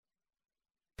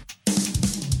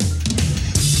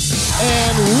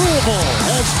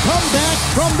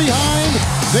From behind,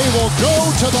 they will go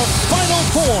to the Final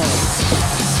Four.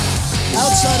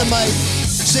 Outside of my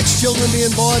 6 children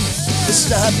being born, this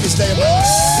is the happiest day of my life.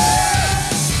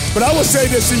 But I will say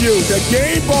this to you, the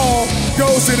game ball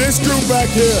goes to this group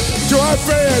back here, to our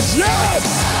fans. Yes!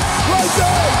 Right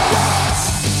there!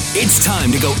 Yes! It's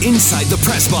time to go inside the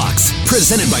press box.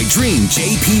 Presented by Dream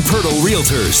JP Pirtle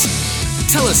Realtors.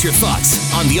 Tell us your thoughts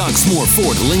on the Oxmoor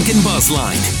Ford Lincoln Buzz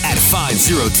Line at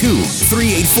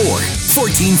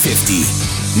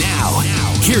 502-384-1450. Now,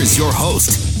 here's your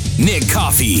host, Nick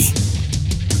Coffey.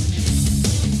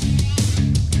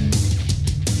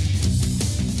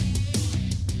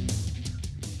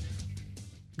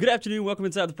 Good afternoon. Welcome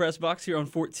inside the press box here on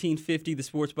 1450, the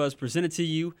Sports Buzz, presented to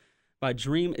you by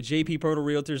Dream JP Pirtle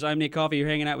Realtors. I'm Nick Coffey. Here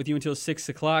hanging out with you until 6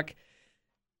 o'clock.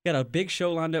 Got a big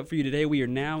show lined up for you today. We are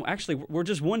now, actually, we're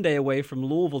just one day away from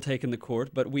Louisville taking the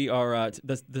court, but we are,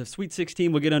 the Sweet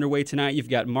 16 will get underway tonight. You've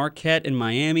got Marquette in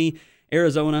Miami,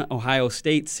 Arizona, Ohio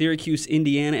State, Syracuse,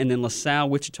 Indiana, and then LaSalle,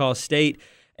 Wichita State.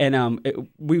 And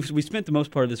we spent the most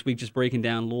part of this week just breaking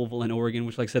down Louisville and Oregon,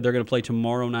 which, like I said, they're going to play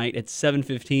tomorrow night at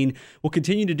 7:15. We'll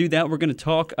continue to do that. We're going to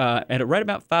talk at right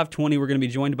about 5:20. We're going to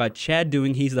be joined by Chad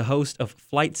Dewing. He's the host of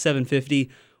Flight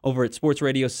 750 over at Sports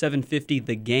Radio 750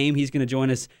 The Game. He's going to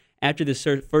join us after this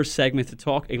first segment to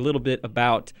talk a little bit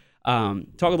about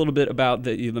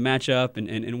the matchup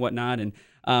and whatnot. And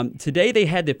today they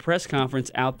had the press conference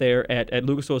out there at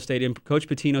Louisville Stadium. Coach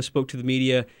Pitino spoke to the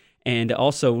media. And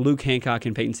also, Luke Hancock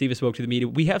and Peyton Siva spoke to the media.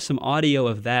 We have some audio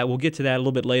of that. We'll get to that a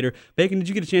little bit later. Bacon, did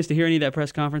you get a chance to hear any of that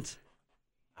press conference?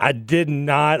 I did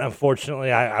not,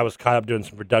 unfortunately. I was caught up doing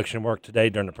some production work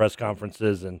today during the press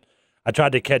conferences, and I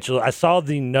tried to catch I saw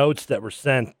the notes that were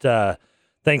sent.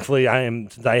 Thankfully,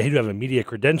 since I do have a media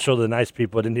credential, the nice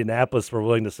people at Indianapolis were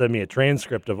willing to send me a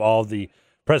transcript of all the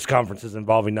press conferences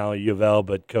involving not only U of L,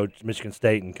 but Coach Michigan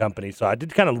State and company. So I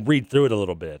did kind of read through it a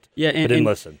little bit, but didn't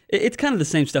listen. It's kind of the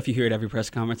same stuff you hear at every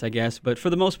press conference, I guess. But for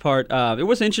the most part, it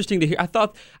was interesting to hear. I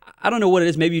don't know what it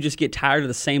is. Maybe you just get tired of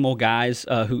the same old guys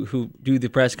who do the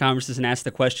press conferences and ask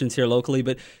the questions here locally.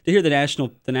 But to hear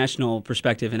the national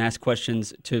perspective and ask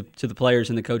questions to the players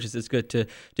and the coaches, it's good to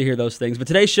hear those things. But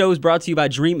today's show is brought to you by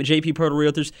Dream JP Pirtle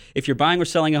Realtors. If you're buying or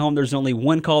selling a home, there's only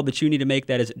one call that you need to make.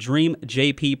 That is Dream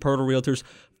JP Pirtle Realtors.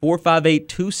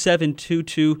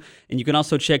 458-2722, and you can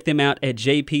also check them out at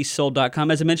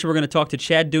jpsold.com. As I mentioned, we're going to talk to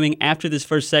Chad Dewing after this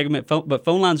first segment, but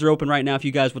phone lines are open right now if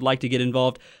you guys would like to get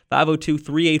involved.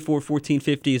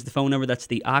 502-384-1450 is the phone number. That's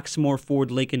the Oxmoor Ford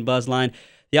Lincoln Buzz Line.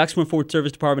 The Oxmoor Ford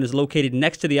Service Department is located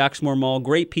next to the Oxmoor Mall.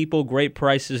 Great people, great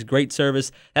prices, great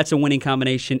service. That's a winning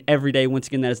combination every day. Once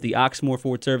again, that is the Oxmoor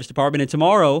Ford Service Department. And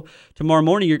tomorrow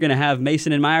morning, you're going to have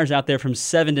Mason and Myers out there from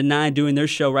 7 to 9 doing their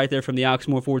show right there from the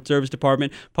Oxmoor Ford Service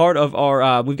Department. Part of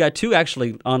our, we've got two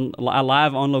actually on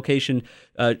live on location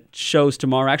shows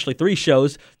tomorrow. Actually, 3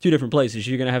 shows, 2 different places.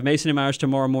 You're going to have Mason and Myers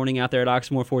tomorrow morning out there at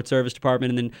Oxmoor Ford Service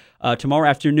Department, and then tomorrow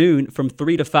afternoon from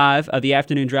 3 to 5, the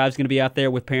afternoon drive is going to be out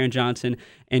there with Perrin Johnson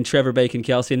and Trevor Bacon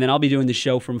Kelsey, and then I'll be doing the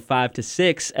show from 5 to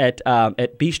 6 at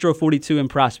Bistro 42 in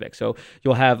Prospect. So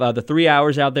you'll have the 3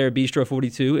 hours out there at Bistro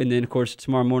 42, and then of course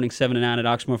tomorrow morning 7 to 9 at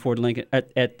Oxmoor Ford Lincoln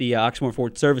at the Oxmoor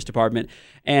Ford Service Department.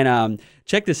 And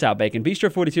check this out, Bacon.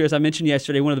 Bistro 42, as I mentioned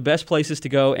yesterday, one of the best places to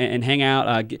go and hang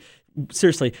out.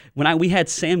 Seriously, we had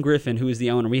Sam Griffin, who is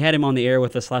the owner, we had him on the air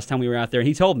with us last time we were out there, and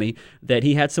he told me that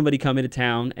he had somebody come into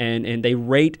town and they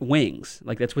rate wings,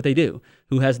 like that's what they do,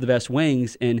 who has the best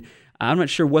wings, and I'm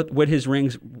not sure what his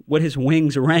wings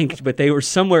ranked, but they were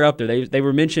somewhere up there. They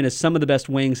were mentioned as some of the best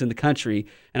wings in the country,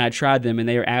 and I tried them, and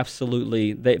they are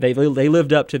absolutely they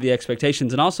lived up to the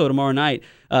expectations. And also tomorrow night,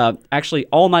 actually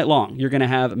all night long, you're going to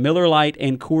have Miller Lite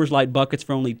and Coors Light buckets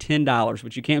for only $10,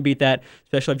 which you can't beat that,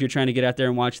 especially if you're trying to get out there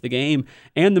and watch the game.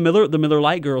 And the Miller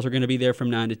Lite girls are going to be there from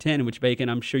 9 to 10, which, Bacon,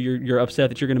 I'm sure you're upset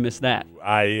that you're going to miss that.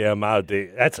 I am out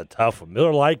there. That's a tough one.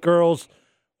 Miller Lite girls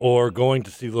or going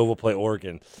to see Louisville play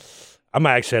Oregon. I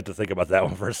might actually have to think about that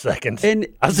one for a second. And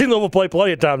I've seen Louisville play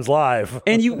plenty of times live.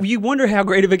 And you wonder how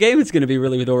great of a game it's going to be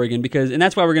really with Oregon, and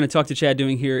that's why we're going to talk to Chad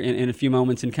Dewing here in a few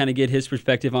moments and kind of get his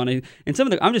perspective on it. And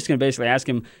I'm just going to basically ask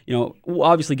him, we'll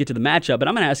obviously get to the matchup, but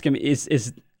I'm going to ask him, is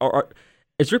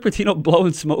Rick Pitino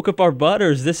blowing smoke up our butt,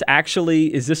 or is this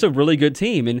a really good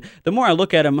team? And the more I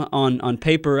look at him on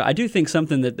paper, I do think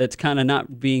something that's kind of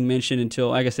not being mentioned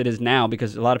until, I guess it is now,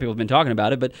 because a lot of people have been talking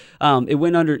about it, but it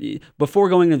went under, before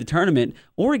going to the tournament,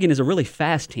 Oregon is a really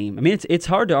fast team. I mean, it's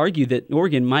hard to argue that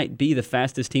Oregon might be the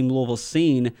fastest team Louisville's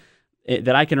seen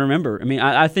that I can remember. I mean,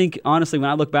 I think, honestly,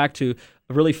 when I look back to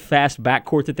a really fast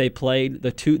backcourt that they played.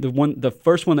 The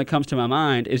first one that comes to my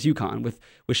mind is UConn with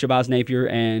Shabazz Napier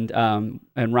and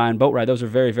Ryan Boatwright. Those are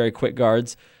very, very quick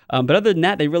guards. But other than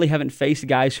that, they really haven't faced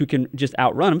guys who can just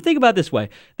outrun them. Think about it this way.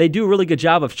 They do a really good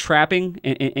job of trapping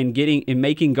and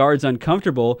making guards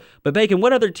uncomfortable. But, Bacon,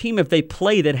 what other team have they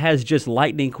played that has just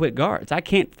lightning quick guards? I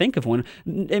can't think of one.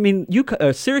 I mean,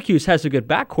 Syracuse has a good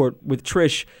backcourt with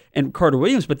Trish and Carter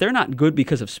Williams, but they're not good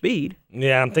because of speed.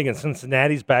 Yeah, I'm thinking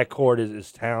Cincinnati's backcourt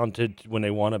is talented when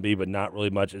they want to be, but not really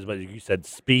much. But you said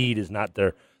speed is not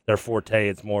their forte.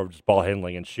 It's more of just ball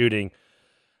handling and shooting.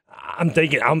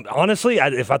 Honestly,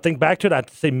 if I think back to it, I'd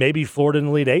say maybe Florida in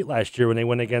the Elite Eight last year when they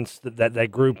went against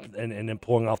that group and then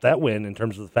pulling off that win in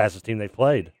terms of the fastest team they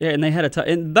played. Yeah, and they had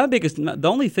the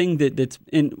only thing that's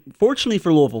fortunately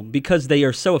for Louisville, because they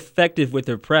are so effective with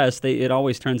their press, it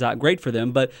always turns out great for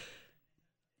them. But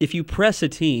if you press a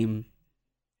team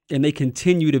and they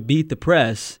continue to beat the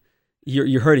press,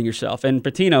 you're hurting yourself. And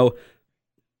Pitino,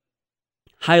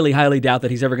 highly, highly doubt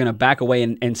that he's ever going to back away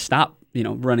and stop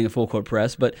running a full court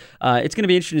press, but it's going to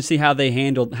be interesting to see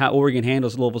how Oregon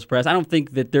handles Louisville's press. I don't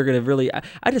think that they're going to really.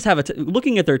 I just have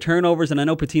looking at their turnovers, and I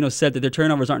know Pitino said that their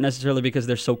turnovers aren't necessarily because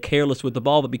they're so careless with the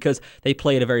ball, but because they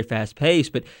play at a very fast pace.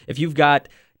 But if you've got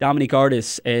Dominique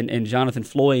Artis and Jonathan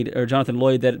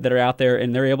Lloyd that are out there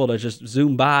and they're able to just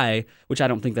zoom by, which I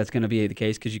don't think that's going to be the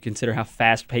case because you consider how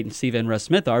fast Peyton Siva and Russ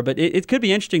Smith are, but it could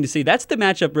be interesting to see. That's the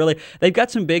matchup, really. They've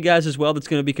got some big guys as well that's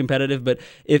going to be competitive, but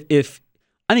if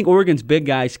I think Oregon's big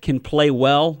guys can play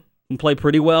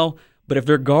pretty well, but if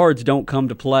their guards don't come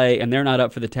to play and they're not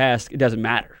up for the task, it doesn't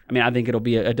matter. I mean, I think it'll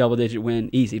be a double-digit win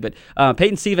easy. But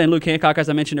Peyton Siva and Luke Hancock, as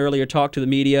I mentioned earlier, talked to the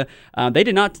media. They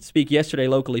did not speak yesterday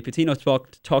locally. Pitino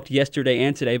talked yesterday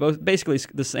and today, both basically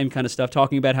the same kind of stuff,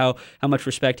 talking about how much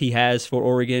respect he has for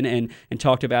Oregon and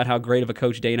talked about how great of a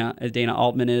coach Dana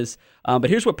Altman is. But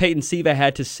here's what Peyton Siva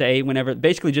had to say whenever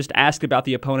basically just asked about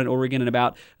the opponent, Oregon, and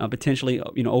about potentially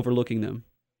overlooking them.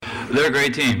 They're a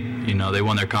great team. They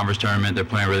won their conference tournament. They're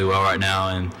playing really well right now,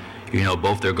 and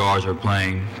both their guards are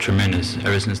playing tremendous.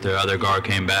 Ever since their other guard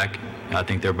came back, I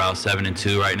think they're about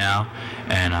 7-2 right now,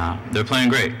 and they're playing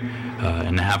great.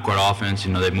 In the half-court offense,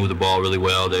 they move the ball really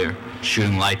well. They're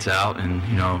shooting lights out, and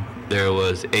there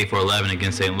was 8 for 11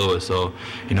 against St. Louis. So,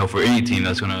 for any team,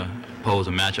 that's going to pose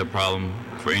a matchup problem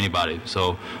for anybody.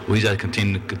 So we just have to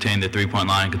continue to contain the three-point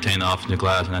line, contain the offensive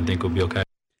glass, and I think we'll be okay.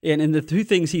 And the two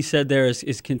things he said there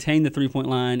is contain the three-point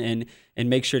line and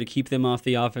make sure to keep them off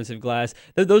the offensive glass.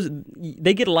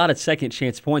 They get a lot of second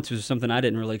chance points, which is something I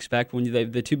didn't really expect. When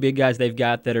the two big guys they've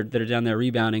got that are down there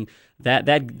rebounding,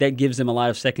 that gives them a lot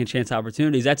of second chance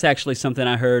opportunities. That's actually something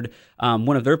I heard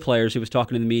one of their players who was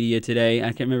talking to the media today.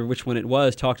 I can't remember which one it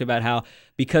was. Talked about how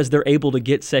because they're able to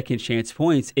get second chance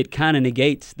points, it kind of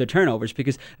negates the turnovers.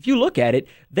 Because if you look at it,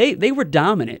 they were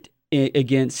dominant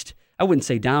against. I wouldn't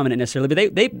say dominant necessarily,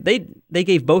 but they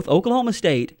gave both Oklahoma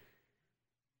State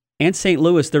and St.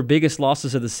 Louis their biggest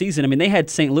losses of the season. I mean, they had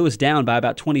St. Louis down by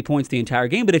about 20 points the entire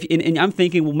game. But and I'm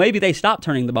thinking, well, maybe they stopped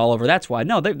turning the ball over. That's why.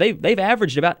 No, they've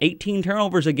averaged about 18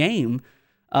 turnovers a game.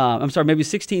 Maybe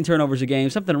 16 turnovers a game,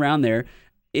 something around there.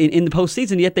 In the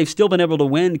postseason, yet they've still been able to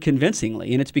win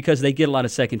convincingly, and it's because they get a lot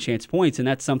of second chance points, and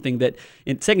that's something that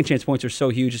second chance points are so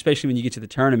huge, especially when you get to the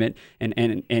tournament and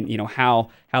how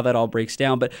that all breaks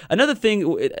down. But another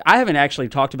thing, I haven't actually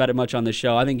talked about it much on this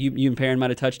show. I think you and Perrin might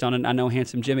have touched on it. I know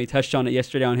Handsome Jimmy touched on it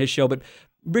yesterday on his show, but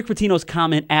Rick Pitino's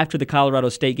comment after the Colorado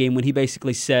State game when he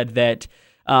basically said that.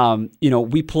 We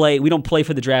don't play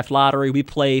for the draft lottery. We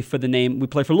play for the name. We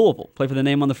play for Louisville. Play for the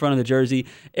name on the front of the jersey.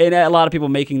 And a lot of people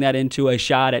making that into a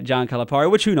shot at John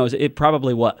Calipari, which who knows? It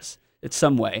probably was in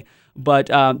some way. But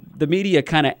the media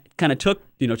kind of took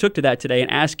to that today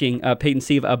and asking Peyton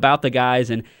Siva about the guys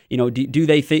and do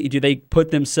they put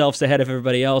themselves ahead of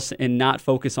everybody else and not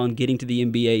focus on getting to the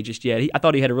NBA just yet? I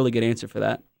thought he had a really good answer for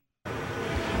that.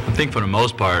 I think for the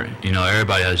most part,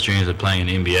 everybody has dreams of playing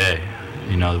in the NBA.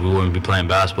 We wouldn't be playing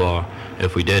basketball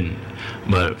if we didn't.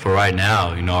 But for right now,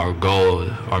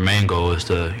 our main goal is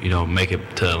to, make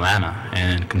it to Atlanta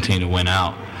and continue to win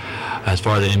out. As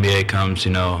far as the NBA comes,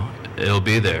 it'll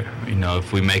be there.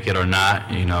 If we make it or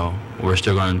not, we're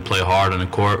still going to play hard on the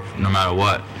court no matter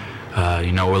what.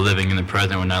 We're living in the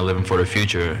present. We're not living for the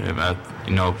future.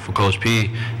 For Coach P,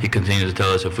 he continues to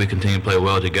tell us if we continue to play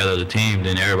well together as a team,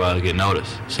 then everybody will get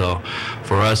noticed. So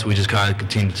for us, we just kind of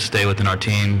continue to stay within our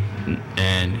team.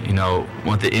 And,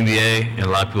 with the NBA, and a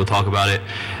lot of people talk about it,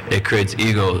 it creates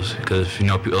egos because, a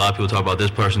lot of people talk about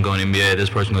this person going to the NBA, this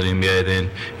person going to the NBA, then,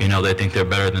 they think they're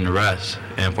better than the rest.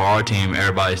 And for our team,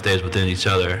 everybody stays within each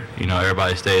other.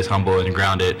 Everybody stays humble and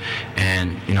grounded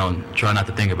and, try not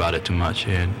to think about it too much.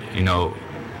 And,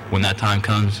 when that time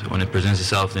comes, when it presents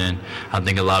itself, then I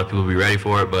think a lot of people will be ready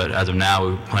for it. But as of now,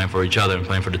 we're playing for each other and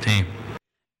playing for the team.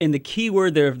 And the key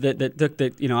word there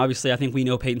that obviously I think we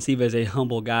know Peyton Siva is a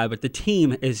humble guy, but the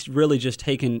team is really just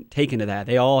taken to that.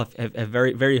 They all have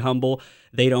very, very humble.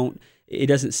 It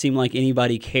doesn't seem like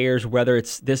anybody cares whether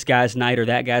it's this guy's night or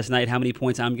that guy's night, how many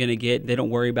points I'm going to get. They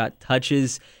don't worry about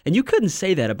touches. And you couldn't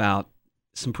say that about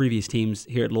some previous teams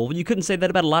here at Louisville. You couldn't say that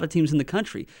about a lot of teams in the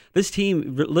country. This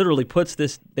team literally put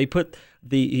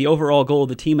the overall goal of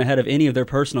the team ahead of any of their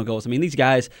personal goals. I mean, these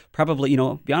guys probably,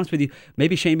 be honest with you,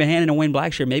 maybe Shane Bohannon and Wayne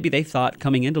Blackshear, maybe they thought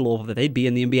coming into Louisville that they'd be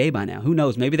in the NBA by now. Who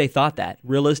knows? Maybe they thought that.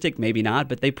 Realistic? Maybe not,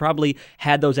 but they probably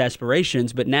had those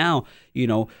aspirations. But now,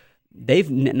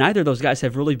 neither of those guys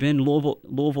have really been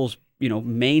Louisville's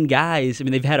main guys. I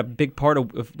mean, they've had a part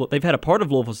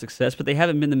of Louisville's success, but they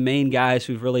haven't been the main guys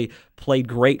who've really played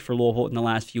great for Louisville in the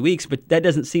last few weeks. But that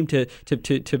doesn't seem to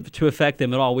affect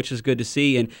them at all, which is good to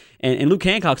see. And Luke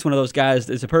Hancock's one of those guys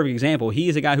that's a perfect example. He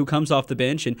is a guy who comes off the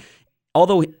bench, and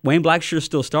although Wayne Blackshear is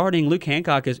still starting, Luke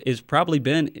Hancock has probably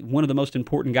been one of the most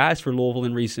important guys for Louisville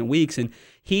in recent weeks. And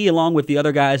he, along with the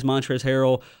other guys, Montrezl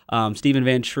Harrell, Stephen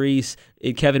Van Treese,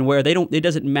 Kevin Ware, it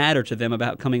doesn't matter to them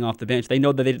about coming off the bench. They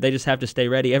know that they just have to stay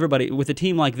ready. Everybody, with a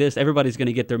team like this, everybody's going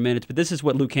to get their minutes. But this is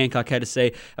what Luke Hancock had to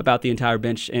say about the entire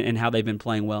bench and how they've been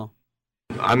playing well.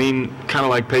 I mean, kind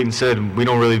of like Peyton said, we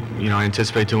don't really,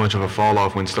 anticipate too much of a fall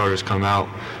off when starters come out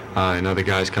and other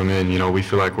guys come in. We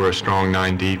feel like we're a strong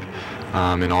 9 deep.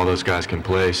 And all those guys can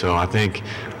play. So I think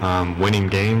winning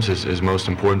games is most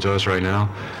important to us right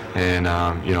now. And,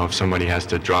 if somebody has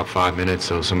to drop 5 minutes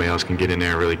so somebody else can get in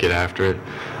there and really get after it,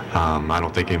 I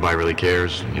don't think anybody really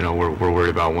cares. We're worried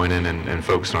about winning and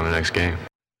focused on the next game.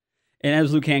 And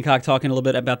as Luke Hancock talking a little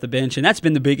bit about the bench, and that's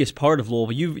been the biggest part of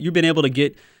Louisville. You've been able to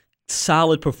get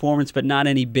solid performance, but not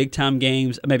any big-time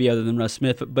games, maybe other than Russ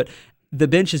Smith, but the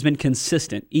bench has been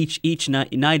consistent each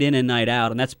night in and night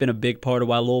out, and that's been a big part of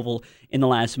why Louisville in the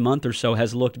last month or so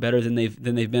has looked better than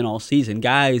they've been all season.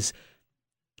 Guys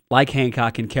like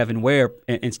Hancock and Kevin Ware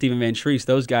and Stephen Van Treese,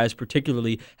 those guys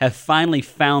particularly have finally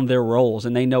found their roles,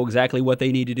 and they know exactly what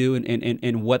they need to do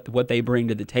and what they bring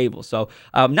to the table. So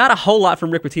not a whole lot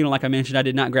from Rick Pitino, like I mentioned. I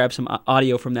did not grab some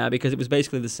audio from that because it was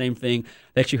basically the same thing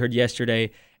that you heard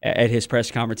yesterday at his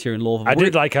press conference here in Louisville. I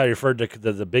did like how you referred to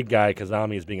the big guy,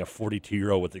 Kazami, as being a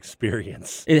 42-year-old with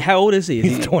experience. How old is he?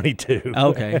 He's 22.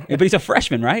 Okay. But he's a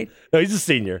freshman, right? No, he's a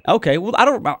senior. Okay. Well,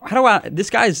 this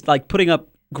guy's like putting up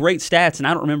great stats, and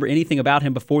I don't remember anything about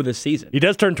him before this season. He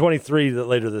does turn 23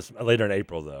 later in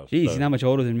April, though. Jeez, He's not much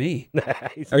older than me.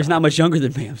 He's not much younger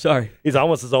than me. I'm sorry. He's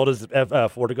almost as old as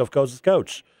Florida Gulf Coast's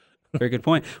coach. Very good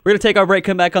point. We're going to take our break,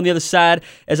 come back on the other side.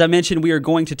 As I mentioned, we are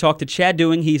going to talk to Chad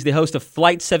Dewing. He's the host of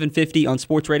Flight 750 on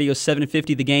Sports Radio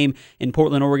 750, The Game in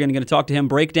Portland, Oregon. Going to talk to him,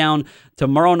 break down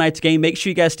tomorrow night's game. Make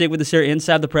sure you guys stick with us here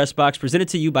inside the press box. Presented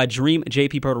to you by Dream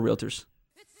JP Purtle Realtors.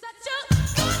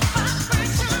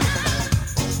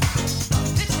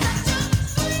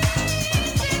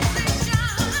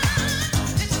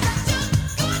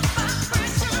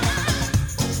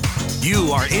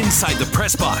 You are inside the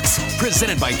press box,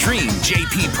 presented by Dream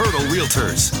JP Purtle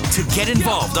Realtors. To get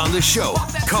involved on the show,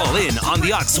 call in on the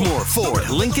Oxmoor Ford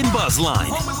Lincoln Buzz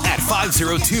line at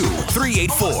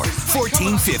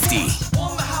 502-384-1450.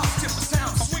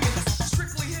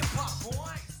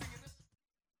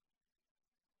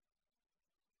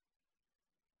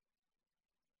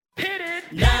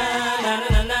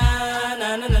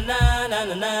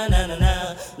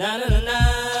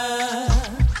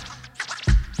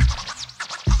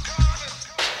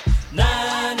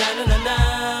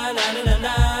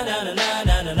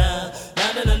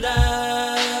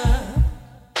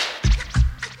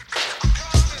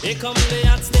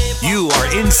 You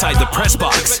are inside the press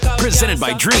box, presented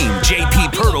by Dream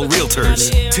JP Purtle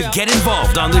Realtors. To get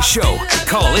involved on the show,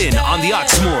 call in on the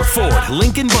Oxmoor Ford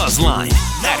Lincoln Buzz line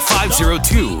at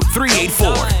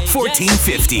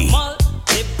 502-384-1450.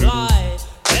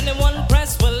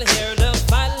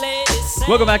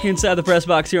 Welcome back inside the press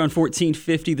box here on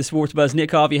 1450, the Sports Buzz. Nick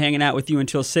Coffey hanging out with you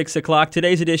until 6 o'clock.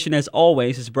 Today's edition, as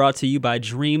always, is brought to you by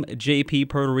Dream JP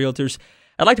Purtle Realtors.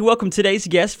 I'd like to welcome today's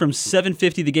guest from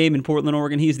 750 The Game in Portland,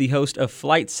 Oregon. He's the host of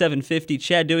Flight 750,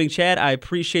 Chad Dewing. Chad, I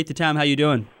appreciate the time. How you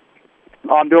doing?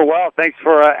 I'm doing well. Thanks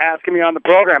for asking me on the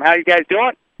program. How you guys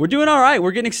doing? We're doing all right.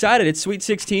 We're getting excited. It's Sweet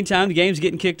 16 time. The game's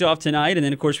getting kicked off tonight. And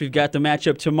then, of course, we've got the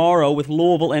matchup tomorrow with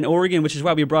Louisville and Oregon, which is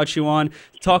why we brought you on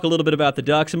to talk a little bit about the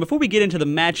Ducks. And before we get into the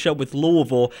matchup with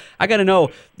Louisville, I got to know,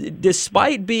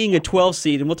 despite being a 12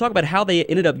 seed, and we'll talk about how they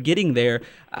ended up getting there,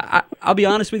 I'll be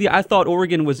honest with you, I thought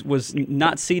Oregon was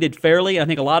not seeded fairly. I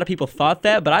think a lot of people thought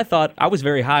that, but I was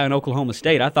very high on Oklahoma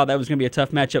State. I thought that was going to be a tough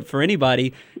matchup for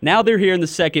anybody. Now they're here in the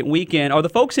second weekend. Are the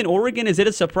folks in Oregon, is it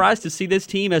a surprise to see this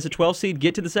team as a 12 seed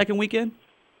get to the second weekend?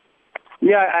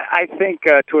 Yeah, I think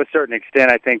to a certain extent,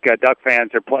 I think Duck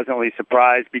fans are pleasantly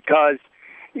surprised because,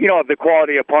 of the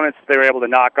quality opponents they were able to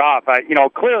knock off.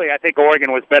 Clearly I think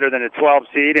Oregon was better than a 12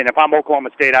 seed, and if I'm Oklahoma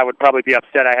State, I would probably be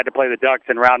upset I had to play the Ducks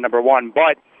in round number 1.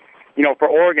 But, for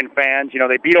Oregon fans,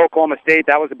 they beat Oklahoma State.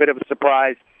 That was a bit of a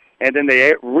surprise. And then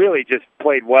they really just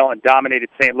played well and dominated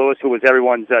St. Louis, who was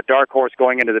everyone's dark horse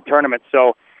going into the tournament.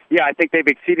 So, yeah, I think they've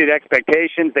exceeded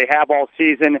expectations. They have all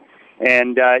season.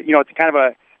 And, it's kind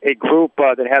of a group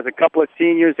that has a couple of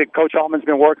seniors that Coach Altman's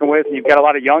been working with, and you've got a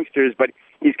lot of youngsters, but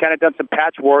he's kind of done some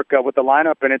patchwork with the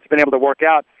lineup, and it's been able to work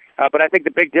out. But I think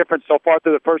the big difference so far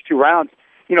through the first 2 rounds,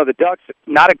 the Ducks,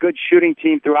 not a good shooting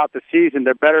team throughout the season.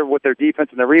 They're better with their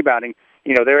defense and their rebounding.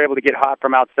 They're able to get hot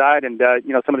from outside, and,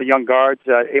 some of the young guards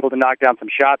able to knock down some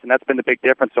shots, and that's been the big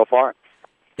difference so far.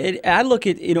 I look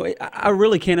at, I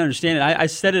really can't understand it. I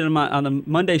said it on the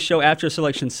Monday show after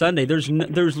Selection Sunday. There's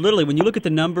literally, when you look at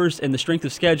the numbers and the strength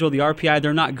of schedule, the RPI,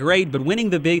 they're not great, but winning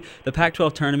the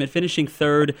Pac-12 tournament, finishing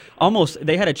third,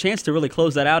 they had a chance to really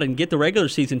close that out and get the regular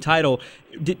season title.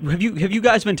 Have you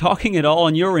guys been talking at all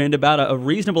on your end about a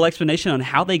reasonable explanation on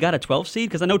how they got a 12 seed?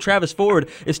 Because I know Travis Ford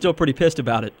is still pretty pissed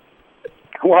about it.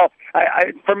 Well,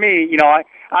 for me,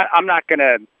 I'm not going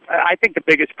to. I think the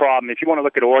biggest problem, if you want to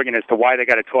look at Oregon as to why they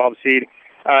got a 12 seed,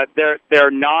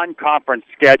 their non-conference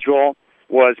schedule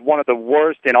was one of the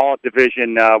worst in all of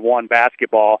Division I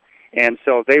basketball, and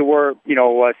so they were,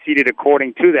 seeded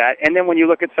according to that. And then when you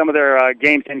look at some of their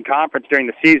games in conference during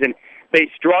the season, they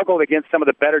struggled against some of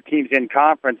the better teams in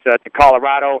conference, to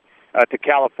Colorado, to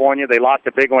California. They lost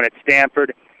a big one at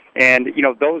Stanford. And,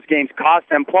 those games cost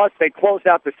them. Plus, they closed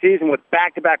out the season with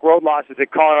back-to-back road losses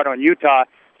at Colorado and Utah.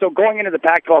 So going into the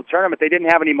Pac-12 tournament, they didn't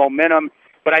have any momentum.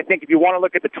 But I think if you want to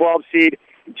look at the 12 seed,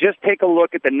 just take a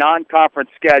look at the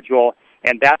non-conference schedule,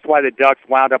 and that's why the Ducks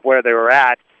wound up where they were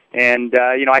at. And,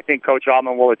 I think Coach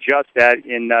Altman will adjust that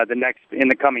in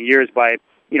the coming years by,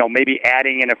 maybe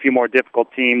adding in a few more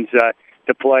difficult teams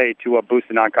to play to boost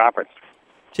the non-conference.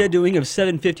 Chad Doing of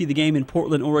 750 The Game in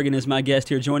Portland, Oregon is my guest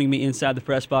here, joining me inside the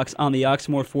press box on the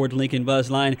Oxmoor Ford Lincoln Buzz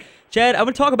line. Chad, I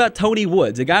want to talk about Tony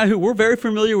Woods, a guy who we're very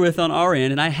familiar with on our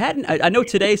end, and I know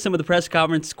today some of the press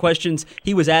conference questions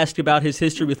he was asked about his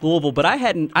history with Louisville, but I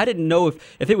didn't know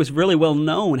if it was really well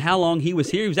known how long he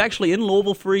was here. He was actually in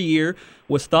Louisville for a year,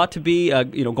 was thought to be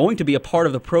going to be a part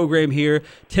of the program here.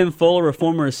 Tim Fuller, a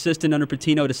former assistant under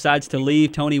Pitino, decides to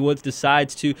leave. Tony Woods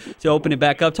decides to open it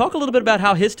back up. Talk a little bit about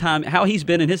how he's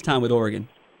been in his time with Oregon.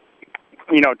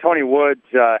 Tony Woods,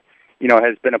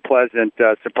 has been a pleasant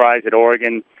surprise at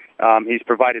Oregon. He's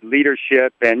provided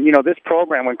leadership, and this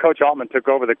program, when Coach Altman took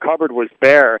over, the cupboard was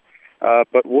bare,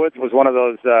 but Woods was one of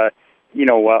those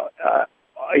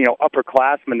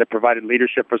upperclassmen that provided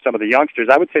leadership for some of the youngsters.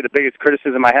 I would say the biggest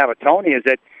criticism I have of Tony is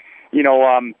that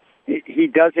he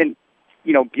doesn't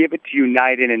give it to you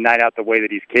night in and night out the way that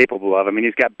he's capable of. I mean,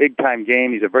 he's got big time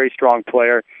game. He's a very strong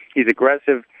player. He's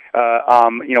aggressive.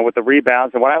 With the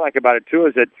rebounds. And what I like about it, too,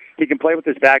 is that he can play with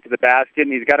his back to the basket,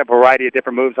 and he's got a variety of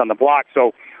different moves on the block.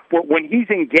 So when he's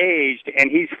engaged and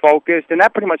he's focused, and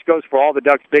that pretty much goes for all the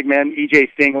Ducks big men,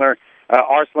 E.J. Stingler,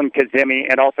 Arslan Kazemi,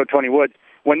 and also Tony Woods,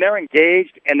 when they're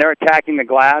engaged and they're attacking the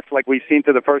glass like we've seen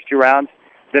through the first 2 rounds,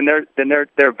 then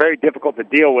they're very difficult to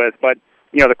deal with. But,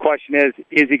 the question is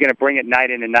he going to bring it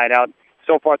night in and night out?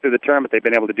 So far through the tournament, they've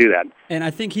been able to do that. And I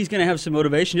think he's going to have some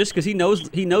motivation just because he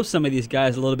knows some of these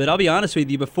guys a little bit. I'll be honest with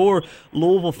you, before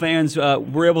Louisville fans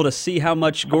were able to see how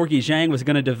much Gorgui Dieng was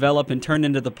going to develop and turn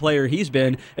into the player he's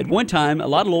been, at one time, a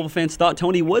lot of Louisville fans thought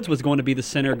Tony Woods was going to be the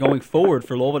center going forward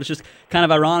for Louisville. It's just kind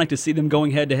of ironic to see them going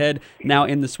head-to-head now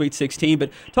in the Sweet 16. But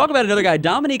talk about another guy,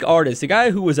 Dominique Artis, a guy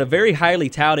who was a very highly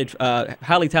touted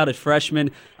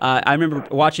freshman. I remember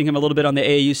watching him a little bit on the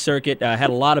AAU circuit, had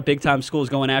a lot of big-time schools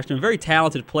going after him, very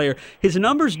talented player. His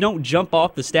numbers don't jump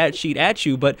off the stat sheet at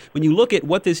you, but when you look at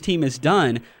what this team has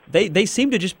done, they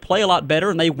seem to just play a lot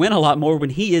better and they win a lot more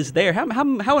when he is there.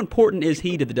 How important is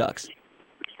he to the Ducks?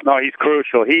 No, he's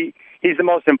crucial. He's the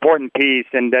most important piece,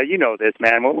 and you know this,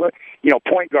 man.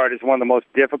 Point guard is one of the most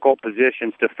difficult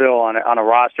positions to fill on a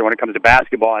roster when it comes to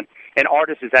basketball, and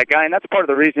Artis is that guy, and that's part of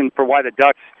the reason for why the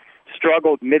Ducks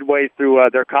struggled midway through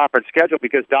their conference schedule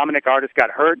because Dominic Artis got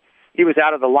hurt. He was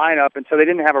out of the lineup, and so they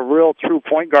didn't have a real true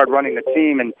point guard running the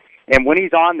team. And when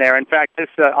he's on there, in fact, this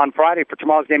on Friday for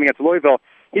tomorrow's game against Louisville,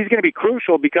 he's going to be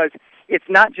crucial because it's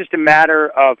not just a matter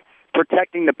of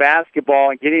protecting the basketball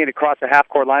and getting it across the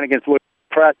half-court line against Louisville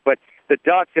press, but the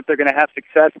Ducks, if they're going to have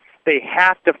success, they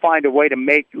have to find a way to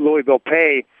make Louisville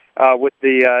pay with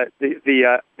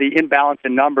the imbalance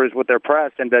in numbers with their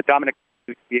press. And Dominic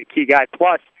is a key guy.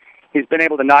 Plus, he's been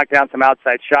able to knock down some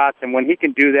outside shots, and when he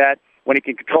can do that, when he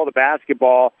can control the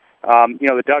basketball,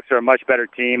 the Ducks are a much better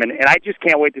team, and I just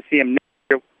can't wait to see him next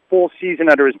year, full season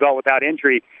under his belt without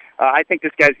injury. I think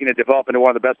this guy's going to develop into one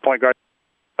of the best point guards.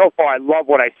 So far, I love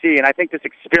what I see, and I think this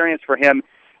experience for him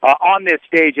on this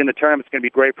stage in the tournament is going to be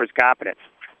great for his confidence.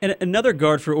 And another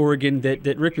guard for Oregon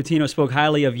that Rick Pitino spoke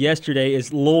highly of yesterday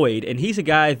is Lloyd, and he's a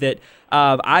guy that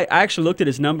I actually looked at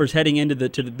his numbers heading into the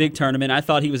big tournament. I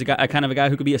thought he was a kind of a guy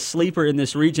who could be a sleeper in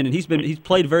this region, and he's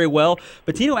played very well.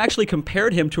 Pitino actually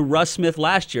compared him to Russ Smith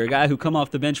last year, a guy who come off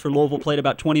the bench for Louisville, played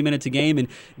about 20 minutes a game, and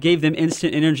gave them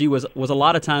instant energy. Was a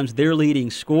lot of times their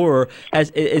leading scorer.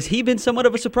 Has he been somewhat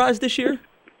of a surprise this year?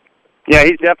 Yeah,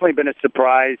 he's definitely been a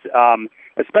surprise,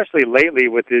 especially lately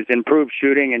with his improved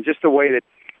shooting and just the way that.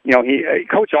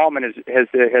 Coach Allman has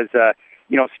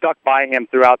stuck by him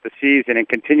throughout the season and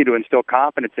continued to instill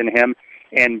confidence in him.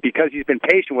 And because he's been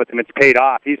patient with him, it's paid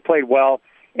off. He's played well.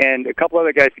 And a couple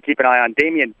other guys to keep an eye on.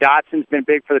 Damian Dotson's been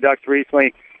big for the Ducks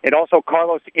recently. And also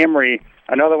Carlos Emery,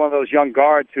 another one of those young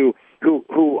guards who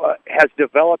has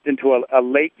developed into a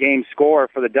late game scorer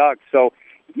for the Ducks. So,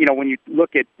 when you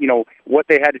look at, what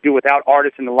they had to do without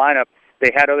Artis in the lineup, they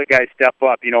had other guys step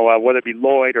up, whether it be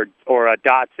Lloyd or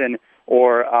Dotson,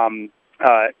 or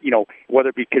whether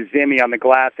it be Kazemi on the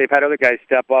glass. They've had other guys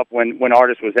step up when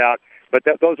Artis was out. But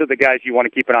those are the guys you want to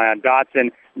keep an eye on,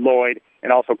 Dotson, Lloyd,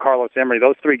 and also Carlos Emery.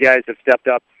 Those three guys have stepped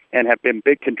up and have been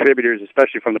big contributors,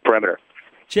 especially from the perimeter.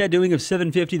 Chad Doing of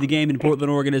 750 The Game in Portland,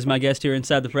 Oregon is my guest here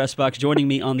inside the press box, joining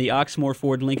me on the Oxmoor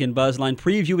Ford Lincoln Buzz Line,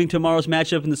 previewing tomorrow's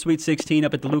matchup in the Sweet 16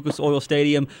 up at the Lucas Oil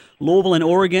Stadium. Louisville and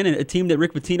Oregon, a team that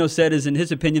Rick Pitino said is, in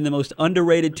his opinion, the most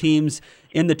underrated teams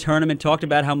in the tournament, talked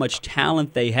about how much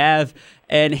talent they have.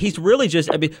 And he's really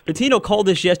Pitino called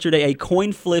this yesterday a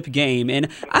coin flip game. And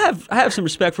I have some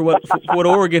respect for what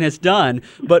Oregon has done,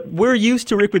 but we're used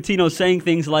to Rick Pitino saying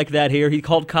things like that here. He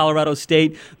called Colorado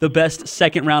State the best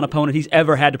second-round opponent he's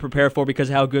ever had to prepare for because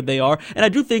of how good they are. And I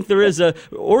do think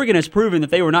Oregon has proven that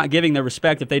they were not giving the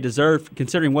respect that they deserve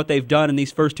considering what they've done in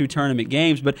these first two tournament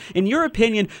games. But in your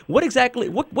opinion, what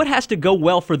has to go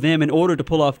well for them in order to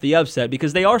pull off the upset?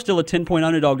 Because they are still a 10-point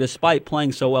underdog despite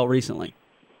playing so well recently.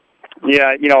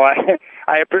 Yeah,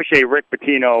 I appreciate Rick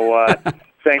Pitino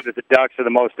saying that the Ducks are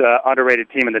the most underrated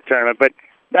team in the tournament, but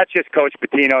that's just Coach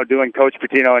Pitino doing Coach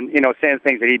Pitino and saying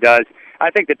things that he does.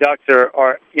 I think the Ducks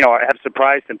are have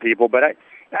surprised some people, but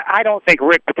I don't think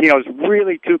Rick Pitino is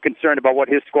really too concerned about what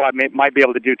his squad might be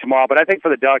able to do tomorrow. But I think for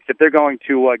the Ducks, if they're going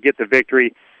to get the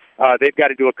victory, they've got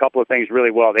to do a couple of things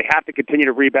really well. They have to continue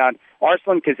to rebound.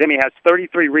 Arslan Kazemi has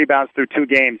 33 rebounds through 2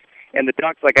 games. And the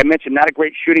Ducks, like I mentioned, not a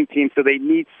great shooting team, so they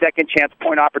need second-chance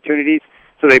point opportunities.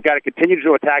 So they've got to continue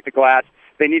to attack the glass.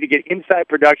 They need to get inside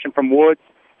production from Woods,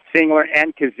 Singler,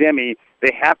 and Kazemi.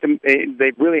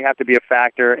 They really have to be a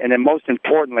factor. And then most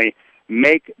importantly,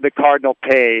 make the Cardinal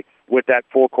pay with that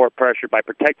full-court pressure by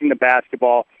protecting the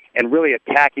basketball and really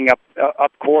attacking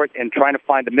up court and trying to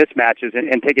find the mismatches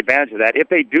and take advantage of that. If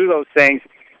they do those things,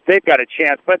 they've got a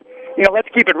chance. But, let's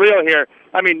keep it real here.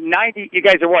 I mean, you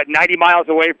guys are 90 miles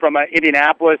away from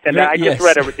Indianapolis, and I just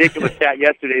read a ridiculous stat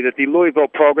yesterday that the Louisville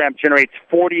program generates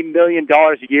 $40 million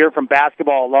a year from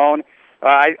basketball alone.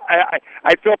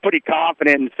 I feel pretty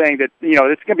confident in saying that,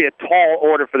 it's going to be a tall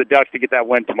order for the Ducks to get that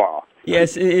win tomorrow.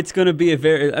 Yes, it's going to be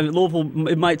Louisville,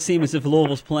 it might seem as if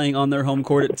Louisville's playing on their home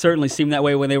court. It certainly seemed that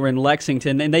way when they were in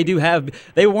Lexington. And I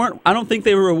don't think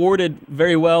they were rewarded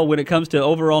very well when it comes to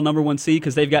overall number 1 seed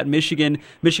because they've got Michigan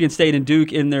State and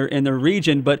Duke in their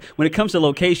region. But when it comes to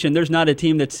location, there's not a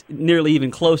team that's nearly even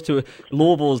close to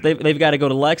Louisville's. They've got to go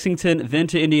to Lexington, then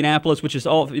to Indianapolis, which is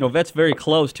all, that's very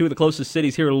close, 2 of the closest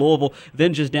cities here to Louisville,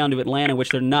 then just down to Atlanta, which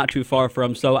they're not too far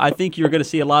from. So I think you're going to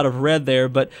see a lot of red there.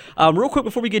 But real quick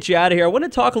before we get you out of here, I want to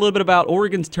talk a little bit about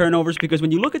Oregon's turnovers because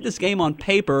when you look at this game on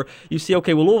paper, you see,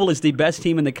 okay, well, Louisville is the best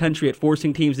team in the country at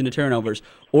forcing teams into turnovers.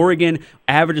 Oregon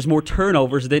averages more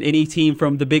turnovers than any team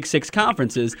from the Big Six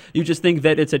conferences. You just think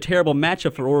that it's a terrible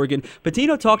matchup for Oregon.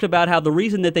 Pitino talked about how the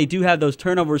reason that they do have those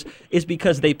turnovers is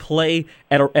because they play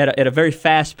at a very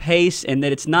fast pace and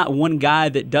that it's not one guy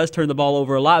that does turn the ball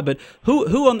over a lot. But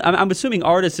I'm assuming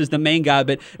Artis is the main guy,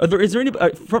 but is there any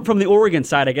from the Oregon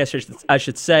side, I guess I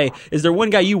should say, is there one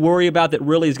guy you worry worry about that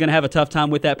really is going to have a tough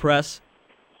time with that press?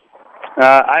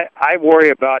 I worry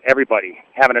about everybody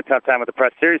having a tough time with the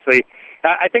press. Seriously,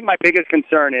 I think my biggest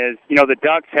concern is, the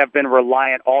Ducks have been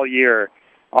reliant all year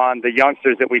on the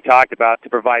youngsters that we talked about to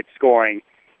provide scoring.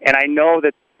 And I know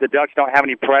that the Ducks don't have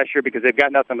any pressure because they've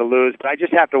got nothing to lose, but I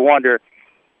just have to wonder,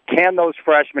 can those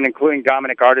freshmen, including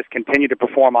Dominic Artis, continue to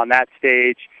perform on that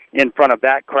stage in front of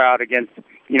that crowd against,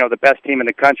 the best team in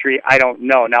the country? I don't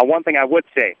know. Now, one thing I would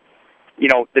say,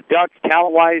 the Ducks,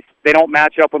 talent-wise, they don't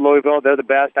match up with Louisville. They're the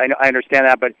best. I understand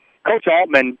that. But Coach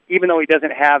Altman, even though he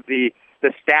doesn't have the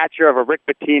stature of a Rick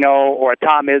Pitino or a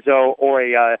Tom Izzo or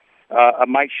a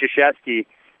Mike Krzyzewski,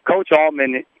 Coach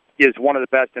Altman is one of the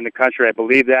best in the country. I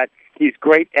believe that. He's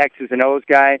great X's and O's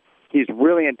guy. He's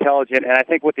really intelligent. And I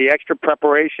think with the extra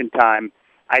preparation time,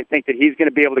 I think that he's going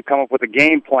to be able to come up with a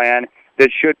game plan that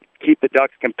should keep the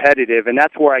Ducks competitive. And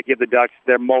that's where I give the Ducks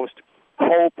their most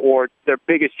hope, or their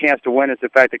biggest chance to win, is the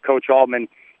fact that Coach Altman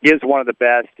is one of the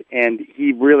best, and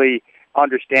he really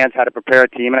understands how to prepare a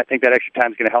team, and I think that extra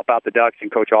time is going to help out the Ducks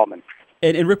and Coach Altman.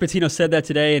 And Rick Pitino said that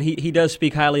today, and he does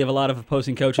speak highly of a lot of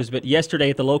opposing coaches. But yesterday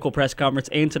at the local press conference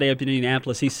and today up in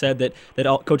Indianapolis, he said that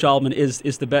Coach Altman is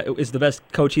the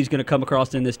best coach he's going to come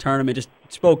across in this tournament. Just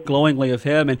spoke glowingly of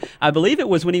him. And I believe it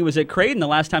was when he was at Creighton the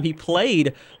last time he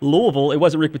played Louisville. It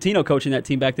wasn't Rick Pitino coaching that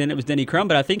team back then. It was Denny Crum.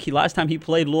 But I think last time he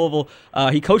played Louisville,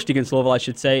 he coached against Louisville, I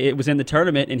should say. It was in the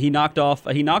tournament, and he knocked off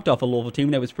a Louisville team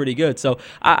that was pretty good. So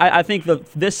I think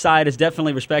this side is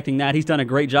definitely respecting that. He's done a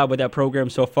great job with that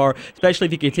program so far, especially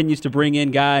if he continues to bring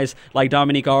in guys like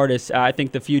Dominique Artis. I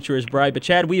think the future is bright. But,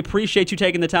 Chad, we appreciate you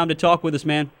taking the time to talk with us,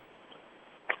 man.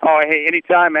 Oh, hey,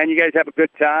 anytime, man. You guys have a good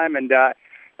time. And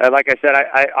like I said,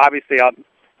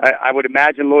 I would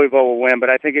imagine Louisville will win, but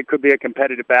I think it could be a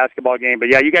competitive basketball game. But,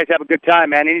 yeah, you guys have a good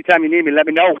time, man. Anytime you need me, let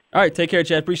me know. All right, take care,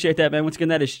 Chad. Appreciate that, man. Once again,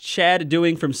 that is Chad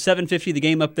doing from 750 The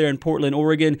Game up there in Portland,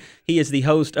 Oregon. He is the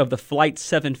host of the Flight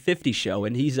 750 show,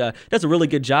 and he's does a really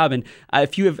good job. And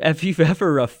if you've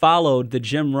ever followed the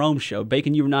Jim Rome show,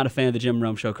 Bacon, you were not a fan of the Jim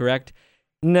Rome show, correct?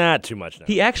 Not too much. No.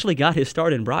 He actually got his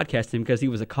start in broadcasting because he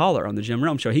was a caller on the Jim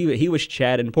Rome show. He was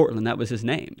Chad in Portland. That was his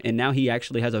name. And now he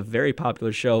actually has a very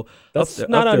popular show. That's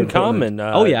not uncommon.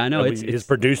 Oh, yeah, I know. His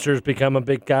producers become a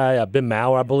big guy. Ben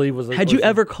Mauer, I believe, was. Had you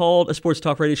ever called a sports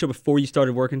talk radio show before you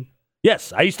started working?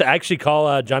 Yes, I used to actually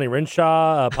call Johnny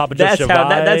Renshaw, Papa Joe Chevy.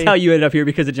 That's how you ended up here,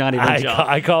 because of Johnny Renshaw.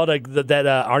 I called that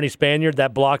Arnie Spaniard,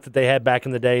 that block that they had back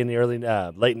in the day in the early,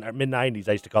 mid-'90s.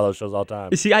 I used to call those shows all the time.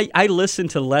 You see, I listen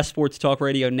to less sports talk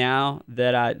radio now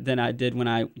than I did when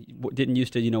I didn't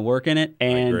used to work in it.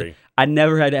 And I agree. I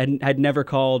never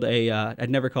called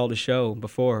a show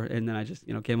before, and then I just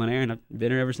came on air, and I've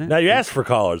been here ever since. Now you asked for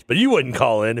callers, but you wouldn't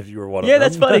call in if you were one of them. Yeah,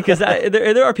 that's funny, because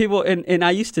there are people, and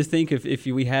I used to think if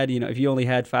you only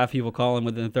had 5 people calling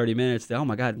within 30 minutes, oh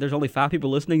my God, there's only 5 people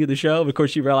listening to the show. Of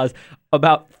course, you realize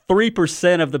about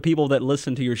 3% of the people that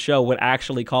listen to your show would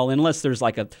actually call in, unless there's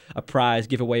like a prize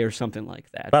giveaway or something like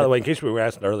that. By the way, in case we were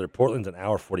asking earlier, Portland's an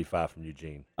hour 45 from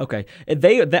Eugene. Okay,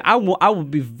 I will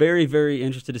be very, very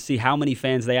interested to see how many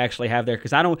fans they actually have there,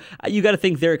 because you got to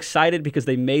think they're excited because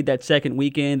they made that second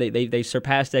weekend. They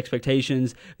surpassed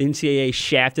expectations. The NCAA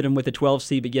shafted them with the 12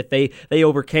 seed, but yet they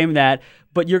overcame that.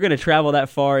 But you're going to travel that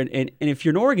far, and if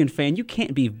you're an Oregon fan, you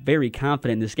can't be very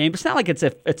confident in this game. It's not like it's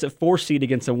a 4 seed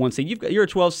against a 1 seed. You're a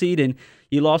 12 seed, and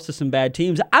you lost to some bad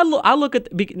teams. I look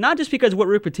at not just because of what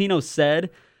Rick Pitino said,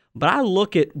 but I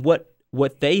look at what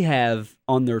they have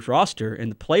on their roster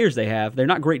and the players they have. They're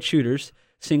not great shooters.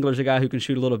 Singler's a guy who can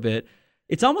shoot a little bit.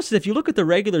 It's almost as if you look at the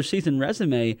regular season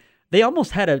resume, they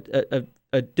almost had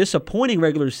a disappointing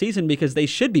regular season because they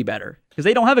should be better, because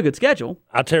they don't have a good schedule.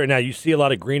 I'll tell you now, you see a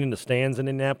lot of green in the stands in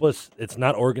Indianapolis. It's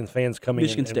not Oregon fans coming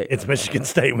Michigan State. It's Michigan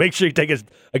State. Make sure you take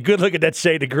a good look at that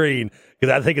shade of green,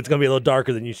 because I think it's going to be a little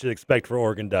darker than you should expect for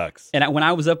Oregon Ducks. And when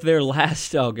I was up there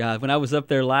last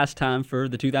time for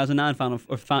the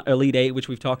 2009 Elite Eight, which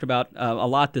we've talked about a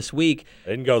lot this week. I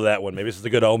didn't go to that one. Maybe this is a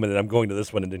good omen that I'm going to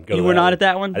this one and didn't go to that one. You were not at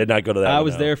that one? I did not go to that one. I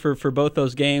was there for both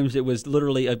those games. It was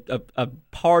literally a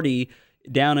party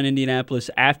down in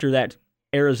Indianapolis after that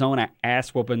Arizona ass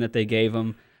whooping that they gave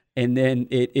them, and then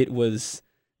it was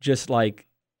just like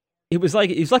it was like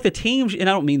the team, and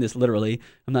I don't mean this literally.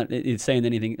 I'm not saying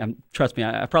anything. Trust me,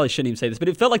 I probably shouldn't even say this, but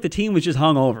it felt like the team was just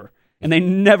hungover, and they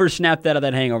never snapped out of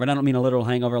that hangover. And I don't mean a literal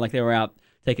hangover like they were out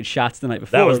taking shots the night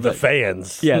before. That was the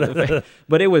fans. Yeah,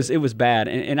 but it was bad,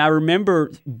 and I remember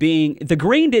the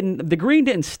green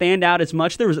didn't stand out as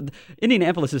much.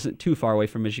 Indianapolis isn't too far away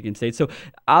from Michigan State, so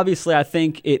obviously I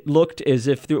think it looked as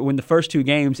if when the first 2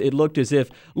 games, it looked as if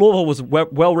Louisville was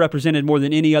well represented more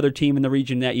than any other team in the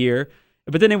region that year.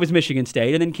 But then it was Michigan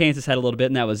State, and then Kansas had a little bit,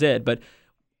 and that was it. But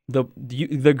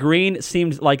The green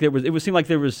seemed like there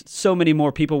was so many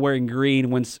more people wearing green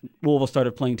when Louisville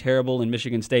started playing terrible and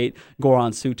Michigan State.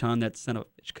 Goran Sutan, that son of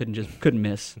a bitch, couldn't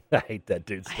miss. I hate that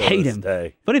dude. I hate him.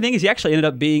 Day. Funny thing is, he actually ended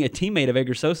up being a teammate of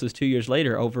Edgar Sosa's 2 years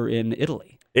later over in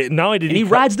Italy. Not only did he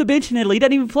rides the bench in Italy. He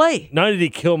doesn't even play. Not only did he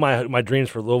kill my dreams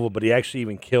for Louisville, but he actually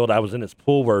even killed. I was in this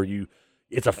pool where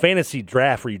it's a fantasy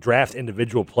draft where you draft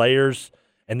individual players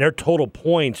and their total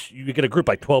points. You get a group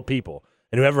like 12 people.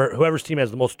 And whoever's team has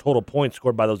the most total points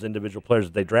scored by those individual players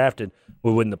that they drafted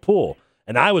will win the pool.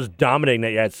 And I was dominating that.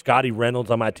 I had Scotty Reynolds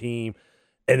on my team,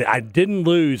 and I didn't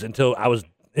lose until I was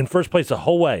in first place the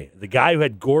whole way. The guy who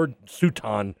had Gord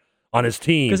Sutan on his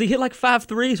team. Because he hit like 5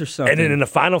 threes or something. And then in the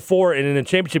Final Four and in the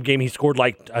championship game, he scored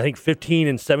like, I think, 15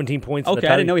 and 17 points. Okay,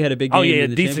 I didn't know he had a big game. Oh, yeah,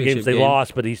 in the decent games. They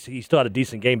lost, but he still had a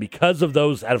decent game. Because of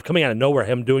those, coming out of nowhere,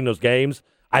 him doing those games,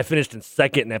 I finished in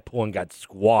second in that pool and got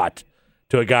squat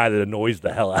to a guy that annoys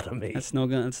the hell out of me. That's no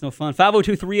fun.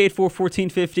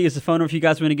 502-384-1450 is the phone number if you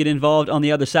guys want to get involved on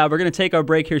the other side. We're going to take our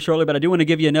break here shortly, but I do want to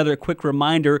give you another quick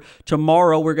reminder.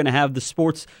 Tomorrow we're going to have the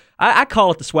sports. I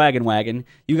call it the Swaggin' Wagon.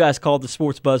 You guys call it the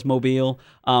Sports Buzz Mobile.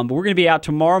 But we're going to be out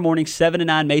tomorrow morning, 7 to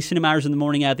 9, Mason and Myers in the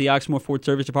morning at the Oxmoor Ford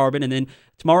Service Department. And then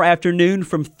tomorrow afternoon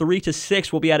from 3 to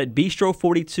 6, we'll be out at Bistro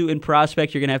 42 in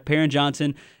Prospect. You're going to have Perrin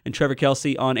Johnson and Trevor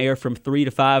Kelsey on air from 3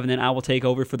 to 5. And then I will take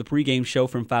over for the pregame show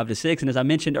from 5 to 6. And as I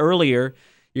mentioned earlier,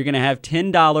 you're going to have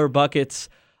 $10 buckets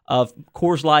of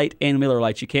Coors Light and Miller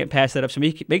Lights. You can't pass that up. So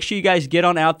make sure you guys get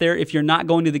on out there. If you're not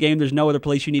going to the game, there's no other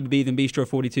place you need to be than Bistro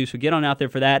 42. So get on out there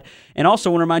for that. And also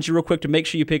want to remind you real quick to make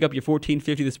sure you pick up your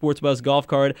 1450 The Sports Buzz golf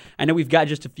card. I know we've got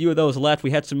just a few of those left.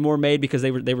 We had some more made because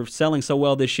they were selling so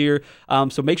well this year.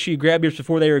 So make sure you grab yours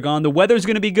before they are gone. The weather's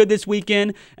going to be good this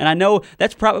weekend, and I know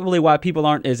that's probably why people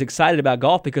aren't as excited about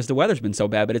golf because the weather's been so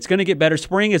bad. But it's going to get better.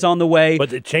 Spring is on the way.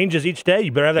 But it changes each day.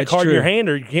 You better have that card in your hand,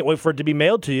 or you can't wait for it to be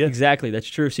mailed to you. Exactly, that's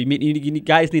true. So you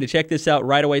guys need to check this out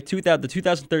right away. The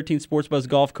 2013 Sports Buzz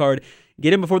golf card.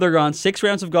 Get in before they're gone. 6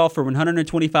 rounds of golf for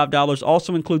 $125.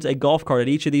 Also includes a golf cart at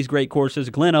each of these great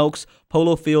courses: Glen Oaks,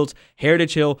 Polo Fields,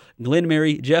 Heritage Hill, Glen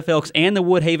Mary, Jeff Elks, and the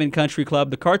Woodhaven Country Club.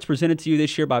 The cart's presented to you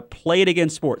this year by Play It Again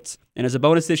Sports. And as a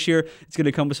bonus this year, it's going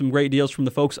to come with some great deals from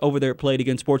the folks over there at Play It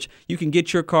Again Sports. You can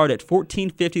get your card at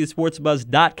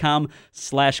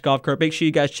 1450thesportsbuzz.com/golf cart. Make sure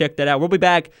you guys check that out. We'll be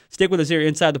back. Stick with us here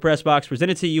inside the press box,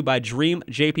 presented to you by Dream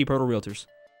JP Pirtle Realtors.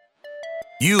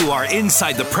 You are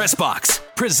inside the press box,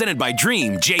 presented by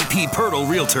Dream JP Pirtle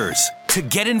Realtors. To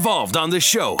get involved on the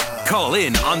show, call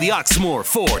in on the Oxmoor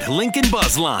Ford Lincoln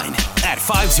Buzz line at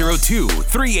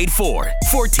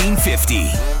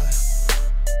 502-384-1450.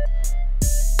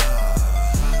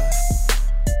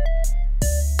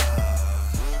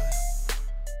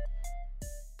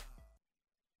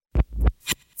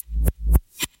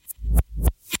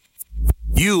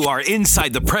 You are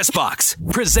inside the press box,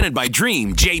 presented by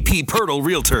Dream JP Pirtle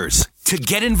Realtors. To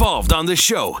get involved on the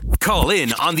show, call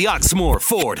in on the Oxmoor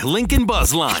Ford Lincoln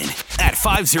Buzz line at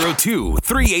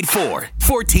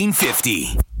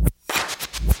 502-384-1450.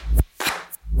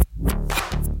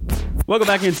 Welcome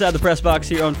back inside the press box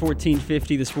here on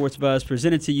 1450 The Sports Buzz,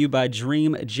 presented to you by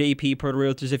Dream JP Pirtle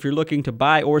Realtors. If you're looking to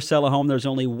buy or sell a home, there's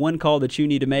only one call that you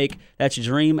need to make. That's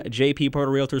Dream JP Pirtle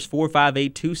Realtors,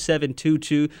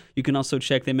 458-2722. You can also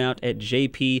check them out at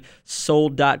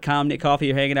jpsold.com. Nick Coffey,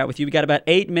 you're hanging out with you. We got about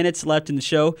 8 minutes left in the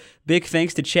show. Big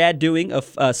thanks to Chad Dewing of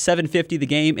 750 The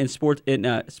Game in Sports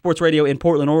Radio in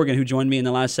Portland, Oregon, who joined me in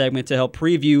the last segment to help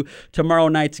preview tomorrow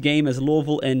night's game as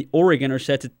Louisville and Oregon are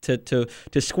set to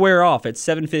square off at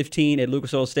 7:15 at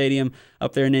Lucas Oil Stadium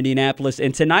up there in Indianapolis.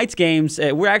 And tonight's games,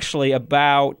 we're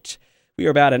about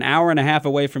an hour and a half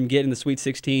away from getting the Sweet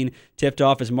 16 tipped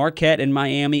off, as Marquette and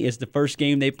Miami is the first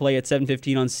game they play at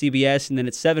 7:15 on CBS, and then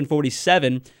at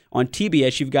 7:47 on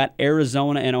TBS you've got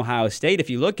Arizona and Ohio State. If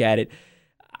you look at it,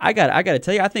 I got to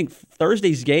tell you, I think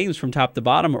Thursday's games from top to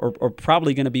bottom are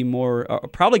probably going to be more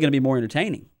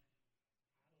entertaining.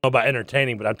 About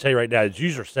entertaining, but I'll tell you right now, as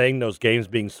you are saying those games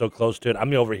being so close to it,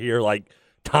 I'm over here like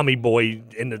Tommy Boy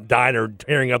in the diner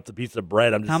tearing up the piece of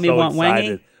bread. I'm just Tommy so want excited.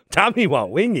 Wingy? Tommy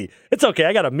want wingy. It's okay.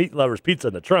 I got a meat lover's pizza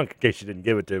in the trunk in case you didn't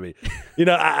give it to me. You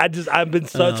know, I've been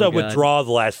such a withdrawal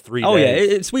the last 3 days. Oh yeah,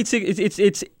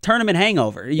 it's tournament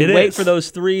hangover. You wait for those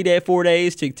 4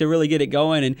 days to really get it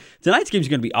going, and tonight's game is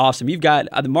going to be awesome. You've got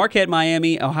the Marquette,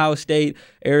 Miami, Ohio State,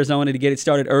 Arizona to get it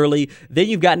started early. Then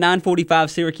you've got 9:45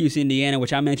 Syracuse, Indiana,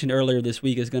 which I mentioned earlier this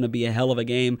week is going to be a hell of a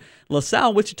game.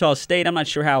 LaSalle, Wichita State. I'm not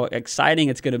sure how exciting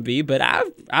it's going to be, but I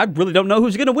really don't know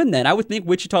who's going to win that. I would think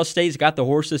Wichita State's got the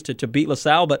horses chances to beat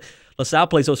LaSalle, but LaSalle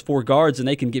plays those 4 guards, and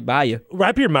they can get by you.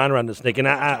 Wrap your mind around this, Nick. And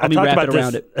I talked wrap about it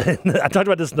around this. it. I talked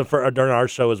about this during our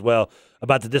show as well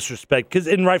about the disrespect, because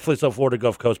and rightfully so, Florida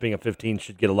Gulf Coast being a 15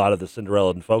 should get a lot of the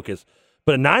Cinderella in focus.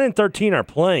 But a 9 and 13 are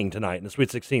playing tonight in the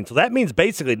Sweet 16, so that means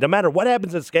basically no matter what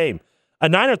happens in this game, a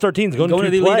 9 or 13 is going to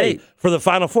the play Elite Eight for the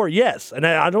Final Four. Yes, and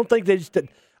I don't think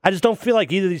I just don't feel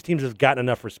like either of these teams has gotten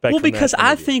enough respect. Well, because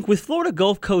I think think with Florida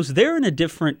Gulf Coast, they're in a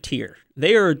different tier.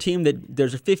 They are a team that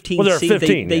there's a 15 Well, they're seed.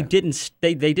 15, they yeah.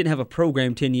 didn't have a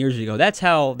program 10 years ago. That's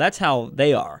how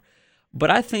they are. But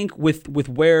I think with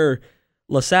where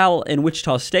LaSalle and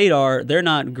Wichita State are, they're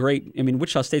not great. I mean,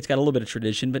 Wichita State's got a little bit of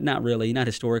tradition, but not really, not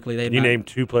historically. Can you name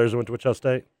 2 players who went to Wichita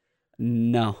State?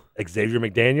 No. Xavier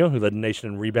McDaniel, who led the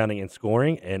nation in rebounding and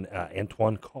scoring, and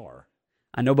Antoine Carr.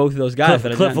 I know both of those guys.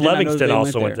 Cliff Livingston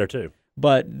also went there too.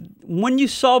 But when you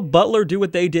saw Butler do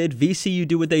what they did, VCU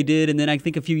do what they did, and then I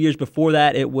think a few years before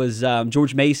that it was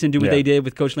George Mason do what they did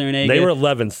with Coach Larinaga. They were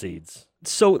 11 seeds.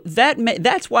 So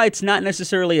that's why it's not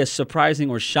necessarily as surprising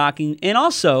or shocking. And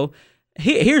also,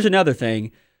 here's another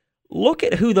thing. Look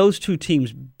at who those 2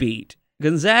 teams beat.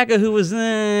 Gonzaga, who was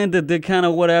the kind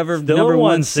of whatever Still number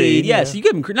 1 seed. Yes, you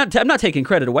give them. I'm not taking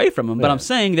credit away from them, but I'm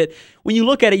saying that when you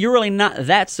look at it, you're really not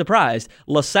that surprised.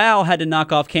 LaSalle had to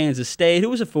knock off Kansas State, who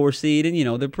was a 4 seed, and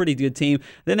they're a pretty good team.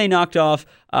 Then they knocked off.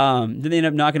 Then they ended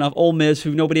up knocking off Ole Miss,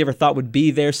 who nobody ever thought would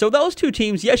be there. So those 2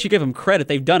 teams, yes, you give them credit.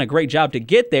 They've done a great job to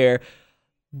get there,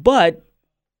 but.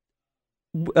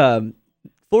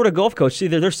 Florida Gulf Coast, see,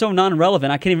 they're so non-relevant,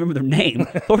 I can't even remember their name.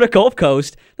 Florida Gulf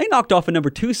Coast, they knocked off a number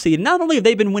 2 seed. And not only have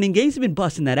they been winning games, they've been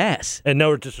busting that ass. And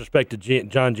no disrespect to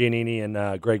John Giannini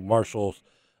and Greg Marshall's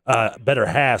better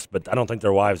halves, but I don't think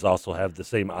their wives also have the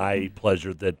same eye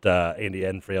pleasure that Andy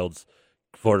Enfield's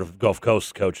Florida Gulf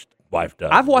Coast coach wife does.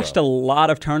 I've watched a lot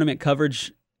of tournament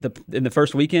coverage in the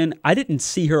first weekend. I didn't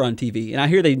see her on TV, and I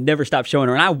hear they never stop showing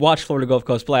her. And I watched Florida Gulf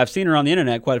Coast play. I've seen her on the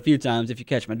internet quite a few times, if you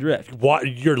catch my drift.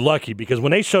 You're lucky, because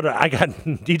when they showed her, I got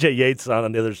DJ Yates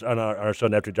on our show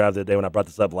in After Drive the other day when I brought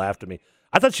this up, laughed at me.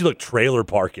 I thought she looked trailer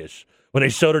parkish when they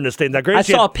showed her in the stadium. I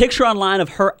saw a picture online of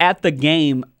her at the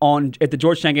game at the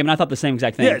Georgetown game, and I thought the same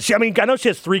exact thing. Yeah, I know she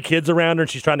has 3 kids around her,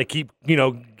 and she's trying to keep,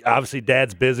 obviously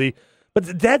Dad's busy,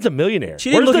 but Dad's a millionaire.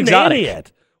 She didn't Where's look the exotic. nanny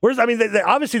at?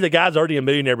 Obviously the guy's already a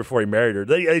millionaire before he married her.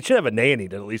 They should have a nanny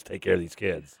to at least take care of these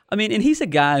kids. I mean, and he's a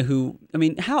guy who,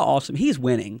 how awesome. He's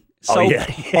winning Oh,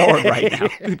 hard right now.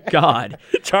 Good God.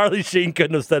 Charlie Sheen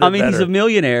couldn't have said it better. He's a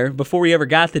millionaire before he ever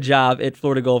got the job at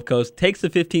Florida Gulf Coast, takes the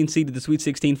 15 seed to the Sweet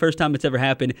 16, first time it's ever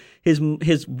happened.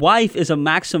 His wife is a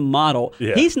Maxim model.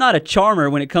 Yeah. He's not a charmer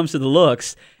when it comes to the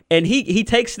looks, and he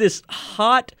takes this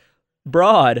hot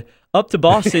broad up to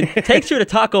Boston, takes her to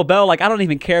Taco Bell. Like, I don't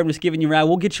even care. I'm just giving you a ride.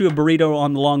 We'll get you a burrito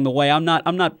along the way. I'm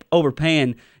not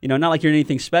overpaying. Not like you're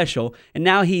anything special. And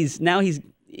now he's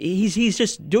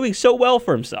just doing so well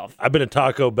for himself. I've been to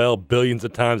Taco Bell billions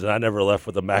of times, and I never left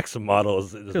with a Maxim model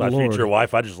as my future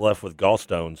wife. I just left with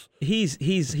gallstones.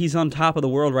 He's on top of the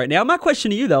world right now. My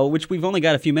question to you, though, which we've only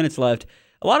got a few minutes left,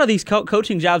 a lot of these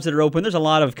coaching jobs that are open, there's a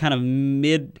lot of kind of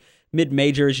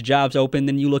mid-major-ish jobs open.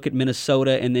 Then you look at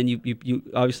Minnesota, and then you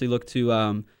obviously look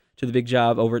to the big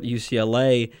job over at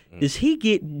UCLA. Does he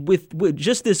get with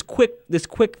just this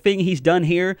quick thing he's done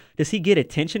here? Does he get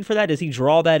attention for that? Does he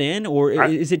draw that in, or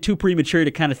is it too premature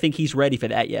to kind of think he's ready for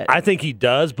that yet? I think he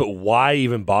does, but why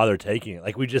even bother taking it?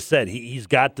 Like we just said, he's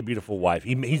got the beautiful wife.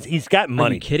 He's got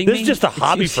money. Are you kidding me? This is just a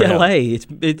hobby it's for him.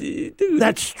 UCLA. Dude.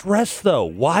 That's stress, though.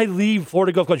 Why leave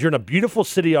Florida Gulf Coast? You're in a beautiful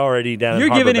city already down in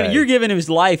Harbor Bay. You're giving his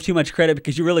life too much credit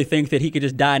because you really think that he could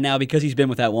just die now because he's been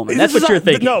with that woman. That's what you're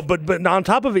thinking. No, but on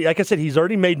top of it, like I said, he's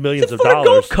already made millions of Florida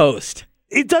dollars. Gulf Coast.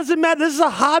 It doesn't matter. This is a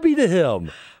hobby to him.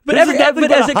 But as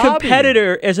a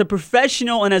competitor, as a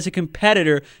professional, and as a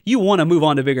competitor, you want to move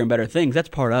on to bigger and better things. That's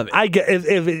part of it. I get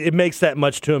if it makes that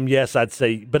much to him, yes, I'd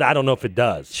say, but I don't know if it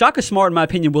does. Shaka Smart, in my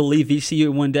opinion, will leave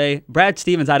VCU one day. Brad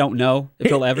Stevens, I don't know if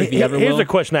he'll ever will. Here's a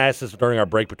question I asked this during our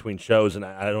break between shows, and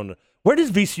I don't know. Where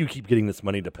does VCU keep getting this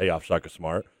money to pay off Shaka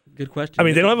Smart? Good question. I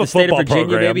mean, they don't have a football state of Virginia,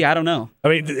 program. Maybe I don't know. I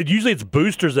mean, usually it's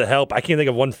boosters that help. I can't think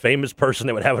of one famous person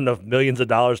that would have enough millions of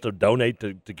dollars to donate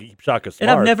to keep Shaka Smart.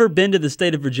 And I've never been to the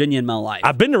state of Virginia in my life.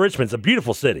 I've been to Richmond. It's a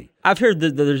beautiful city. I've heard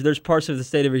that there's parts of the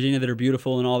state of Virginia that are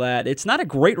beautiful and all that. It's not a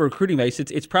great recruiting base.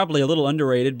 It's probably a little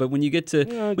underrated. But when you get to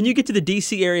the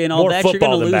D.C. area and all that, you're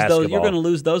going to lose those. You're going to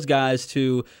lose those guys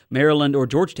to Maryland or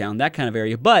Georgetown, that kind of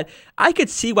area. But I could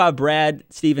see why Brad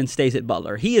Stevens stays at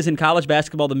Butler. He is in college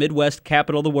basketball, the Midwest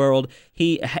capital of the world.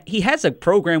 He has a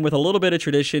program with a little bit of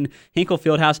tradition, Hinkle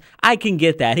Fieldhouse. I can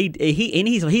get that.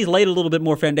 He's laid a little bit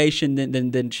more foundation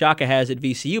than Shaka has at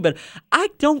VCU. But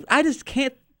I just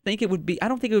can't think it would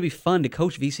be fun to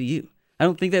coach VCU. I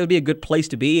don't think that would be a good place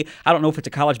to be. I don't know if it's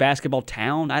a college basketball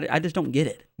town. I just don't get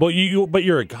it. Well, but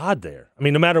you're a god there. I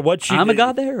mean, no matter what I'm a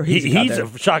god there? Or he's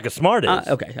a Shaka Smart is.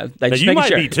 Okay. Now, you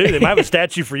might be too. They might have a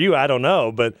statue for you. I don't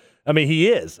know. But, I mean, he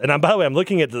is. And by the way, I'm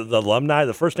looking at the alumni.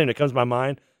 The first name that comes to my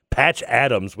mind, Patch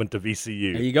Adams went to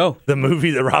VCU. There you go. The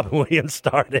movie that Robin Williams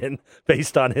starred in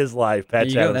based on his life.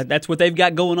 Patch Adams. That's what they've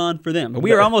got going on for them. But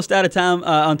we are almost out of time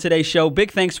on today's show.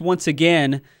 Big thanks once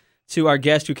again to our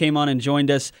guest who came on and joined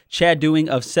us, Chad Dewing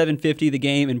of 750 The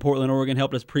Game in Portland, Oregon,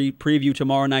 helped us preview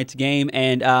tomorrow night's game.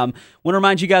 And want to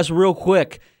remind you guys real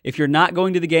quick, if you're not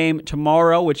going to the game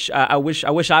tomorrow, which I wish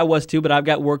I was too, but I've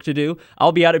got work to do,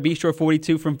 I'll be out at Bistro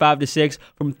 42 from 5 to 6.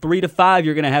 From 3 to 5,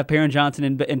 you're going to have Perrin Johnson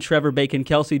and Trevor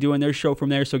Bacon-Kelsey doing their show from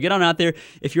there. So get on out there.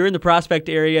 If you're in the Prospect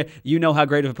area, you know how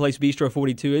great of a place Bistro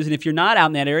 42 is. And if you're not out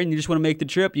in that area and you just want to make the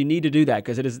trip, you need to do that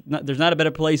because there's not a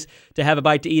better place to have a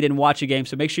bite to eat and watch a game.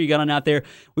 So make sure you get on out there.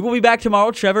 We will be back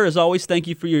tomorrow. Trevor, as always, thank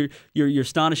you for your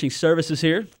astonishing services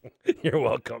here. You're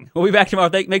welcome. We'll be back tomorrow.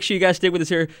 Make sure you guys stick with us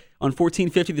here on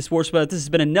 1450 The Sports Buzz. This has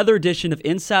been another edition of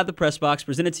Inside the Press Box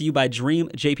presented to you by Dream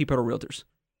JP Pearl Realtors.